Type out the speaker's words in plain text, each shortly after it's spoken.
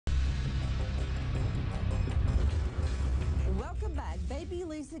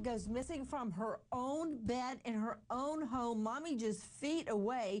Baby Lisa goes missing from her own bed in her own home. Mommy just feet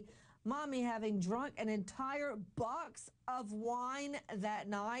away. Mommy having drunk an entire box of wine that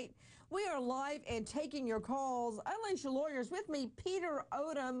night. We are live and taking your calls. Alicia Lawyers with me, Peter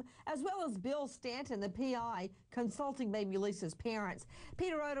Odom, as well as Bill Stanton, the PI, consulting Baby Lisa's parents.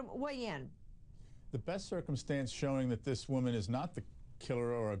 Peter Odom, weigh in. The best circumstance showing that this woman is not the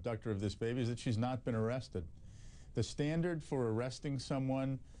killer or abductor of this baby is that she's not been arrested. The standard for arresting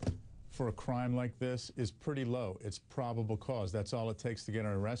someone for a crime like this is pretty low. It's probable cause. That's all it takes to get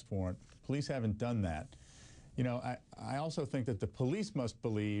an arrest warrant. Police haven't done that. You know, I also think that the police must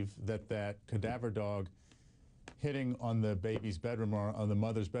believe that that cadaver dog hitting on the baby's bedroom or on the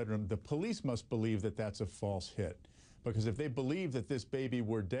mother's bedroom, the police must believe that that's a false hit. Because if they believe that this baby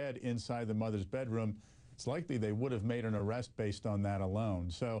were dead inside the mother's bedroom, it's likely they would have made an arrest based on that alone.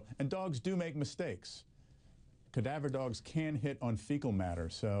 So, and dogs do make mistakes. Cadaver dogs can hit on fecal matter,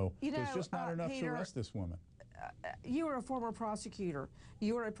 so there's just not enough Peter, to arrest this woman. You were a former prosecutor.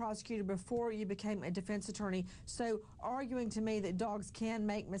 You were a prosecutor before you became a defense attorney. So arguing to me that dogs can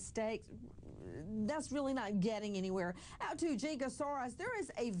make mistakes, that's really not getting anywhere. Out to Ginka Soros, there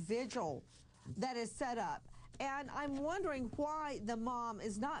is a vigil that is set up, and I'm wondering why the mom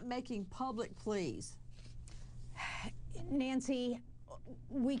is not making public pleas. Nancy,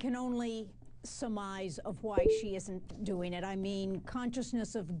 we can only surmise of why she isn't doing it. I mean,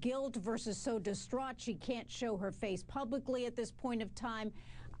 consciousness of guilt versus so distraught she can't show her face publicly at this point of time.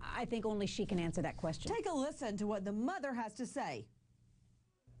 I think only she can answer that question. Take a listen to what the mother has to say.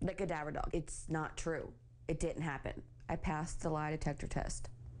 The cadaver dog, it's not true. It didn't happen. I passed the lie detector test.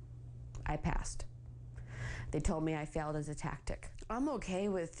 I passed. They told me I failed as a tactic. I'm okay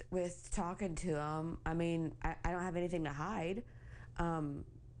with talking to them. I mean, I don't have anything to hide.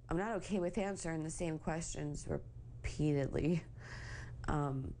 I'm not okay with answering the same questions repeatedly.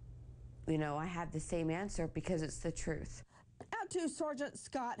 You know, I have the same answer because it's the truth. Out to Sergeant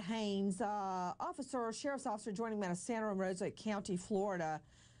Scott Haynes, sheriff's officer joining me out of Santa Rosa County, Florida.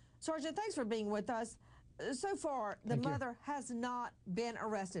 Sergeant, thanks for being with us. So far, the mother has not been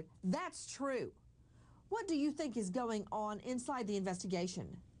arrested. That's true. What do you think is going on inside the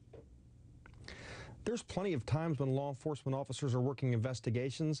investigation? There's plenty of times when law enforcement officers are working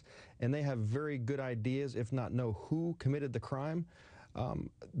investigations and they have very good ideas, if not know who committed the crime.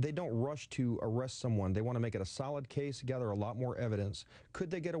 They don't rush to arrest someone. They want to make it a solid case, gather a lot more evidence.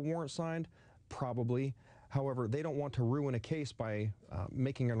 Could they get a warrant signed? Probably. However, they don't want to ruin a case by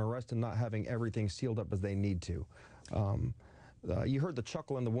making an arrest and not having everything sealed up as they need to. You heard the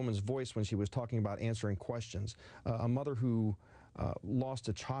chuckle in the woman's voice when she was talking about answering questions. A mother who lost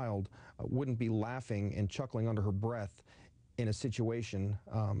a child wouldn't be laughing and chuckling under her breath in a situation.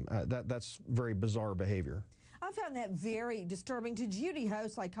 That's very bizarre behavior. I found that very disturbing. To Judy Ho,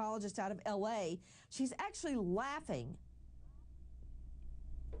 psychologist out of LA, she's actually laughing.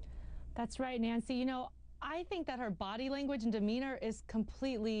 That's right, Nancy. You know, I think that her body language and demeanor is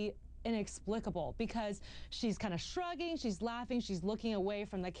completely inexplicable because she's kind of shrugging, she's laughing, she's looking away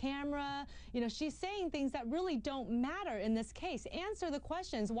from the camera. You know, she's saying things that really don't matter in this case. Answer the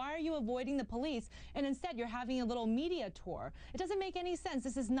questions. Why are you avoiding the police? And instead, you're having a little media tour. It doesn't make any sense.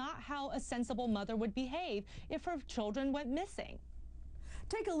 This is not how a sensible mother would behave if her children went missing.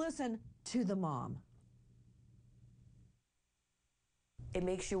 Take a listen to the mom. It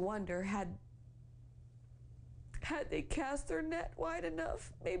makes you wonder, had they cast their net wide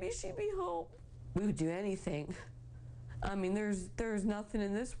enough, maybe she'd be home. We would do anything. I mean, there's nothing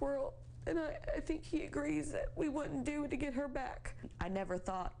in this world, and I think he agrees, that we wouldn't do to get her back. I never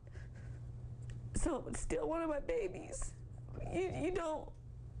thought someone would steal one of my babies. You don't,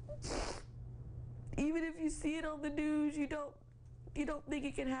 even if you see it on the news, you don't think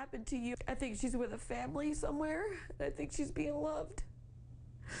it can happen to you. I think she's with a family somewhere, and I think she's being loved.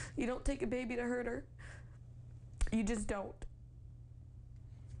 You don't take a baby to hurt her. You just don't.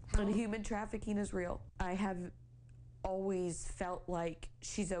 And human trafficking is real. I have always felt like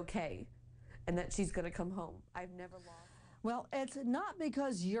she's okay and that she's going to come home. I've never lost. Well, it's not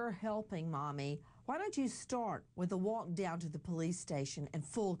because you're helping, Mommy. Why don't you start with a walk down to the police station and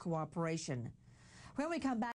full cooperation? When we come back,